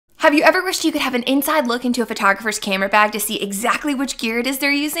Have you ever wished you could have an inside look into a photographer's camera bag to see exactly which gear it is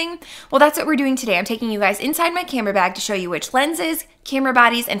they're using? Well, that's what we're doing today. I'm taking you guys inside my camera bag to show you which lenses, camera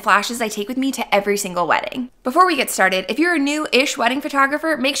bodies, and flashes I take with me to every single wedding. Before we get started, if you're a new-ish wedding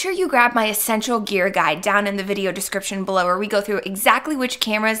photographer, make sure you grab my essential gear guide down in the video description below, where we go through exactly which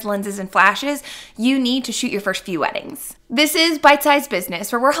cameras, lenses, and flashes you need to shoot your first few weddings. This is Bite Size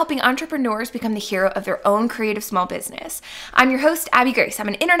Business, where we're helping entrepreneurs become the hero of their own creative small business. I'm your host, Abby Grace. I'm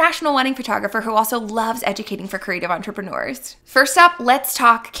an international wedding photographer who also loves educating for creative entrepreneurs. First up, let's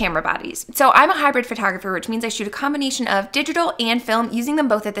talk camera bodies. So I'm a hybrid photographer, which means I shoot a combination of digital and film, using them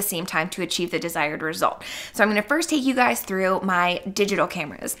both at the same time to achieve the desired result. So I'm gonna first take you guys through my digital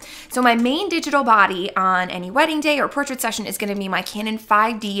cameras. So my main digital body on any wedding day or portrait session is gonna be my Canon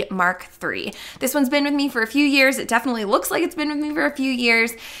 5D Mark III. This one's been with me for a few years. It definitely looks like it's been with me for a few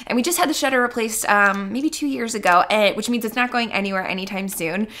years, and we just had the shutter replaced maybe 2 years ago, which means it's not going anywhere anytime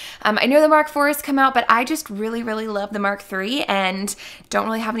soon. I know the Mark IV has come out, but I just really love the Mark III and don't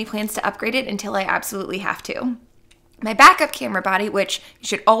really have any plans to upgrade it until I absolutely have to. My backup camera body, which you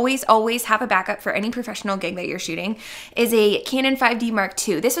should always have a backup for any professional gig that you're shooting, is a Canon 5D Mark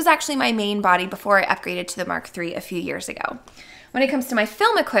II. This was actually my main body before I upgraded to the Mark III a few years ago. When it comes to my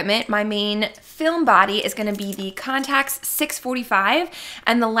film equipment, my main film body is gonna be the Contax 645,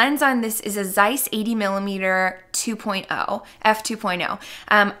 and the lens on this is a Zeiss 80mm 2.0, f2.0.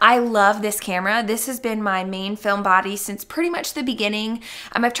 I love this camera. This has been my main film body since pretty much the beginning.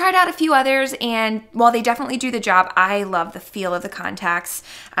 I've tried out a few others, and while they definitely do the job, I love the feel of the Contax.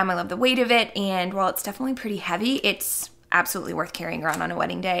 I love the weight of it, and while it's definitely pretty heavy, it's absolutely worth carrying around on a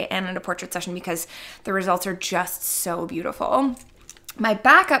wedding day and in a portrait session because the results are just so beautiful. My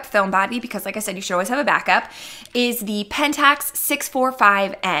backup film body, because like I said, you should always have a backup, is the Pentax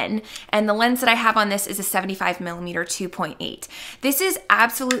 645N, and the lens that I have on this is a 75mm 2.8. This is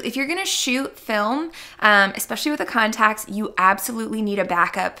absolutely, if you're gonna shoot film, especially with a Contax, you absolutely need a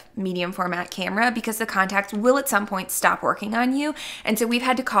backup medium format camera because the Contax will at some point stop working on you, and so we've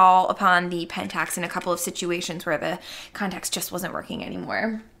had to call upon the Pentax in a couple of situations where the Contax just wasn't working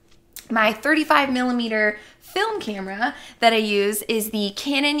anymore. My 35mm film camera that I use is the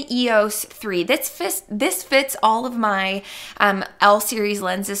Canon EOS 3. This fits all of my L series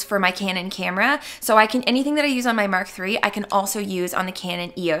lenses for my Canon camera. So anything that I use on my Mark III, I can also use on the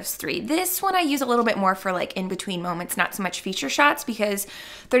Canon EOS 3. This one I use a little bit more for like in between moments, not so much feature shots, because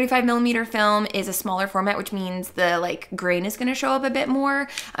 35mm film is a smaller format, which means the like grain is gonna show up a bit more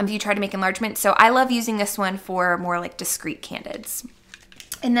if you try to make enlargement. So I love using this one for more like discrete candids.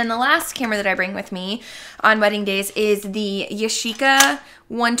 And then the last camera that I bring with me on wedding days is the Yashica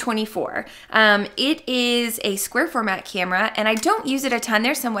 124. It is a square format camera, and I don't use it a ton.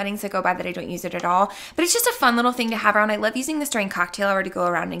 There's some weddings that go by that I don't use it at all, but it's just a fun little thing to have around. I love using this during cocktail hour to go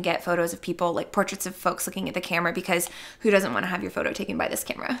around and get photos of people, like portraits of folks looking at the camera, because who doesn't want to have your photo taken by this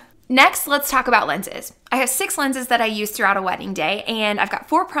camera? Next, let's talk about lenses. I have 6 lenses that I use throughout a wedding day, and I've got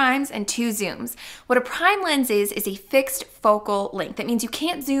 4 primes and 2 zooms. What a prime lens is a fixed focal length. That means you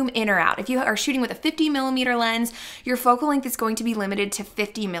can't zoom in or out. If you are shooting with a 50mm lens, your focal length is going to be limited to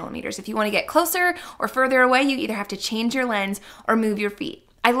 50mm. If you want to get closer or further away, you either have to change your lens or move your feet.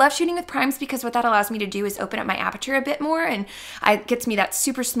 I love shooting with primes because what that allows me to do is open up my aperture a bit more, and it gets me that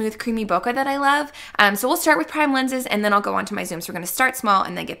super smooth, creamy bokeh that I love. So we'll start with prime lenses, and then I'll go on to my zooms. We're gonna start small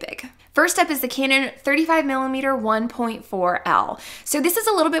and then get big. First up is the Canon 35mm 1.4L. So this is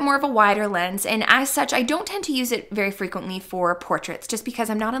a little bit more of a wider lens, and as such, I don't tend to use it very frequently for portraits, just because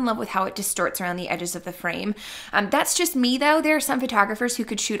I'm not in love with how it distorts around the edges of the frame. That's just me though. There are some photographers who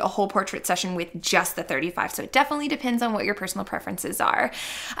could shoot a whole portrait session with just the 35, so it definitely depends on what your personal preferences are.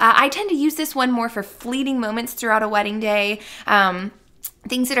 I tend to use this one more for fleeting moments throughout a wedding day,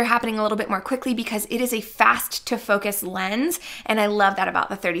 things that are happening a little bit more quickly, because it is a fast to focus lens, and I love that about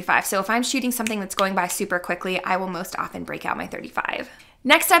the 35. So if I'm shooting something that's going by super quickly, I will most often break out my 35.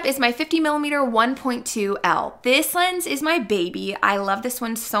 Next up is my 50mm 1.2L. This lens is my baby. I love this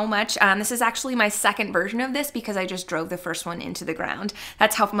one so much. This is actually my second version of this because I just drove the first one into the ground.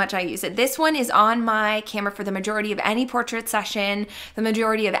 That's how much I use it. This one is on my camera for the majority of any portrait session, the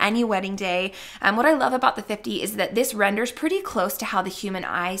majority of any wedding day. What I love about the 50 is that this renders pretty close to how the human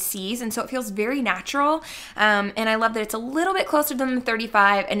eye sees, and so it feels very natural. And I love that it's a little bit closer than the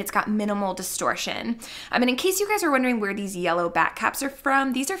 35, and it's got minimal distortion. And in case you guys are wondering where these yellow back caps are from,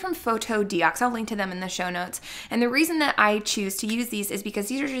 these are from PhotoDiox. I'll link to them in the show notes. And the reason that I choose to use these is because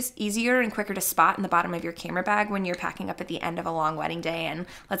these are just easier and quicker to spot in the bottom of your camera bag when you're packing up at the end of a long wedding day, and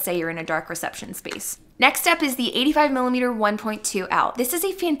let's say you're in a dark reception space. Next up is the 85mm 1.2L. This is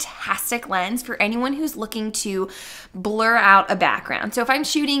a fantastic lens for anyone who's looking to blur out a background. So if I'm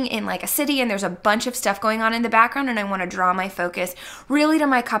shooting in like a city and there's a bunch of stuff going on in the background and I want to draw my focus really to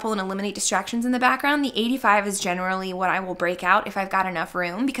my couple and eliminate distractions in the background, the 85 is generally what I will break out if I've got enough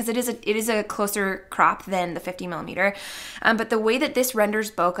room, because it is a closer crop than the 50mm. But the way that this renders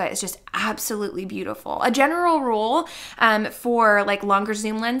bokeh is just absolutely beautiful. A general rule for like longer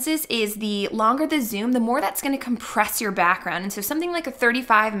zoom lenses is the longer the zoom, the more that's going to compress your background. And so something like a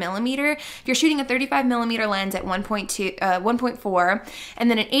 35mm, if you're shooting a 35mm lens at 1.4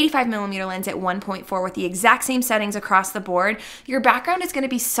 and then an 85mm lens at 1.4 with the exact same settings across the board, your background is going to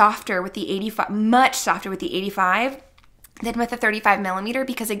be softer with the 85, much softer with the 85 than with a 35mm,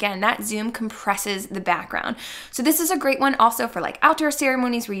 because again, that zoom compresses the background. So this is a great one also for like outdoor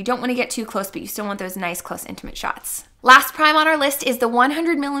ceremonies where you don't want to get too close, but you still want those nice close intimate shots. Last prime on our list is the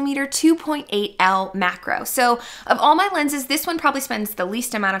 100mm 2.8L macro. So of all my lenses, this one probably spends the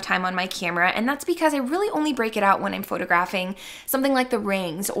least amount of time on my camera, and that's because I really only break it out when I'm photographing something like the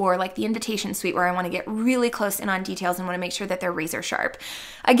rings or like the invitation suite, where I want to get really close in on details and want to make sure that they're razor sharp.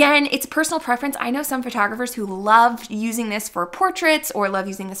 Again, it's personal preference. I know some photographers who love using this for portraits or love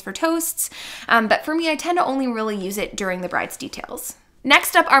using this for toasts, but for me, I tend to only really use it during the bride's details.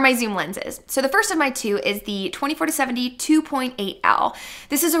 Next up are my zoom lenses. So the first of my two is the 24-70 2.8L.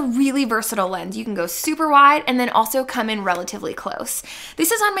 This is a really versatile lens. You can go super wide and then also come in relatively close.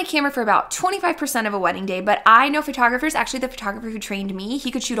 This is on my camera for about 25% of a wedding day, but I know photographers, actually the photographer who trained me, he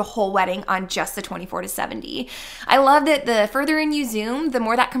could shoot a whole wedding on just the 24-70. I love that the further in you zoom, the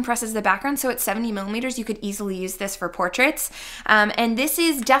more that compresses the background. So at 70mm, you could easily use this for portraits. And this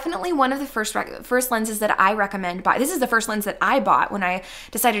is definitely one of the first lenses that I recommend. This is the first lens that I bought when I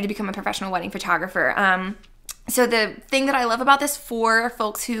decided to become a professional wedding photographer. So the thing that I love about this for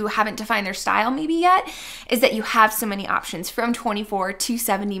folks who haven't defined their style maybe yet is that you have so many options from 24 to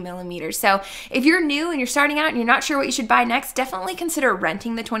 70mm. So if you're new and you're starting out and you're not sure what you should buy next, definitely consider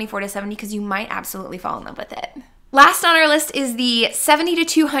renting the 24-70 because you might absolutely fall in love with it. Last on our list is the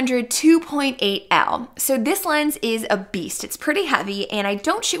 70-200 2.8L. So this lens is a beast. It's pretty heavy and I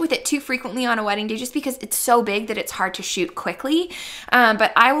don't shoot with it too frequently on a wedding day just because it's so big that it's hard to shoot quickly.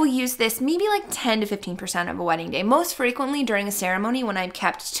 But I will use this maybe like 10 to 15% of a wedding day, most frequently during a ceremony when I'm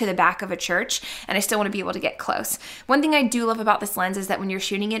kept to the back of a church and I still want to be able to get close. One thing I do love about this lens is that when you're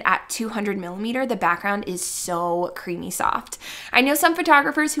shooting it at 200mm, the background is so creamy soft. I know some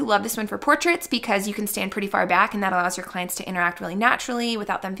photographers who love this one for portraits because you can stand pretty far back and that allows your clients to interact really naturally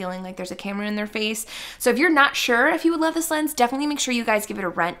without them feeling like there's a camera in their face. So if you're not sure if you would love this lens, definitely make sure you guys give it a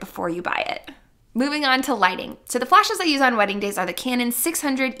rent before you buy it. Moving on to lighting. So the flashes I use on wedding days are the Canon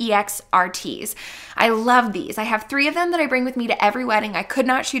 600EX RTs. I love these. I have 3 of them that I bring with me to every wedding. I could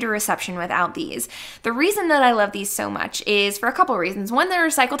not shoot a reception without these. The reason that I love these so much is for a couple reasons. 1, their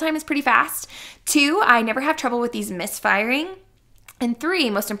cycle time is pretty fast. 2, I never have trouble with these misfiring. And 3,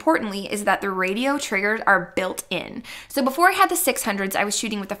 most importantly, is that the radio triggers are built in. So before I had the 600s, I was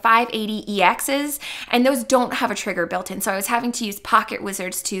shooting with the 580EXs, and those don't have a trigger built in. So I was having to use Pocket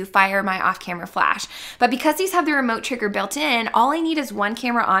Wizards to fire my off-camera flash. But because these have the remote trigger built in, all I need is 1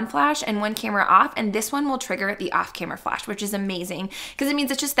 camera on flash and 1 camera off, and this one will trigger the off-camera flash, which is amazing because it means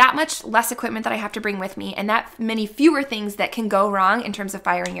it's just that much less equipment that I have to bring with me and that many fewer things that can go wrong in terms of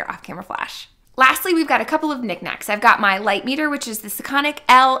firing your off-camera flash. Lastly, we've got a couple of knickknacks. I've got my light meter, which is the Sekonic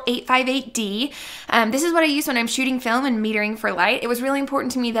L858D. This is what I use when I'm shooting film and metering for light. It was really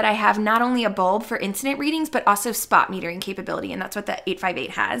important to me that I have not only a bulb for incident readings, but also spot metering capability, and that's what the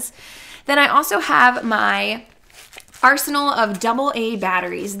 858 has. Then I also have my arsenal of AA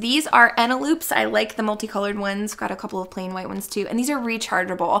batteries. These are Eneloops. I like the multicolored ones. Got a couple of plain white ones too. And these are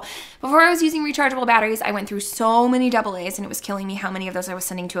rechargeable. Before I was using rechargeable batteries, I went through so many AAs and it was killing me how many of those I was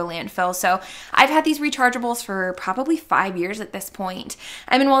sending to a landfill. So I've had these rechargeables for probably 5 years at this point.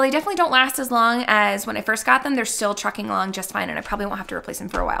 I mean, while they definitely don't last as long as when I first got them, they're still trucking along just fine and I probably won't have to replace them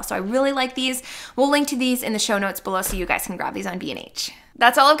for a while. So I really like these. We'll link to these in the show notes below so you guys can grab these on B&H.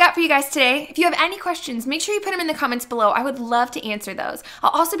 That's all I've got for you guys today. If you have any questions, make sure you put them in the comments below. I would love to answer those.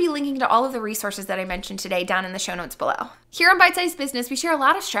 I'll also be linking to all of the resources that I mentioned today down in the show notes below. Here on Bite Size Business, we share a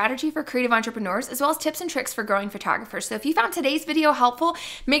lot of strategy for creative entrepreneurs as well as tips and tricks for growing photographers. So if you found today's video helpful,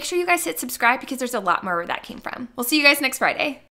 make sure you guys hit subscribe because there's a lot more where that came from. We'll see you guys next Friday.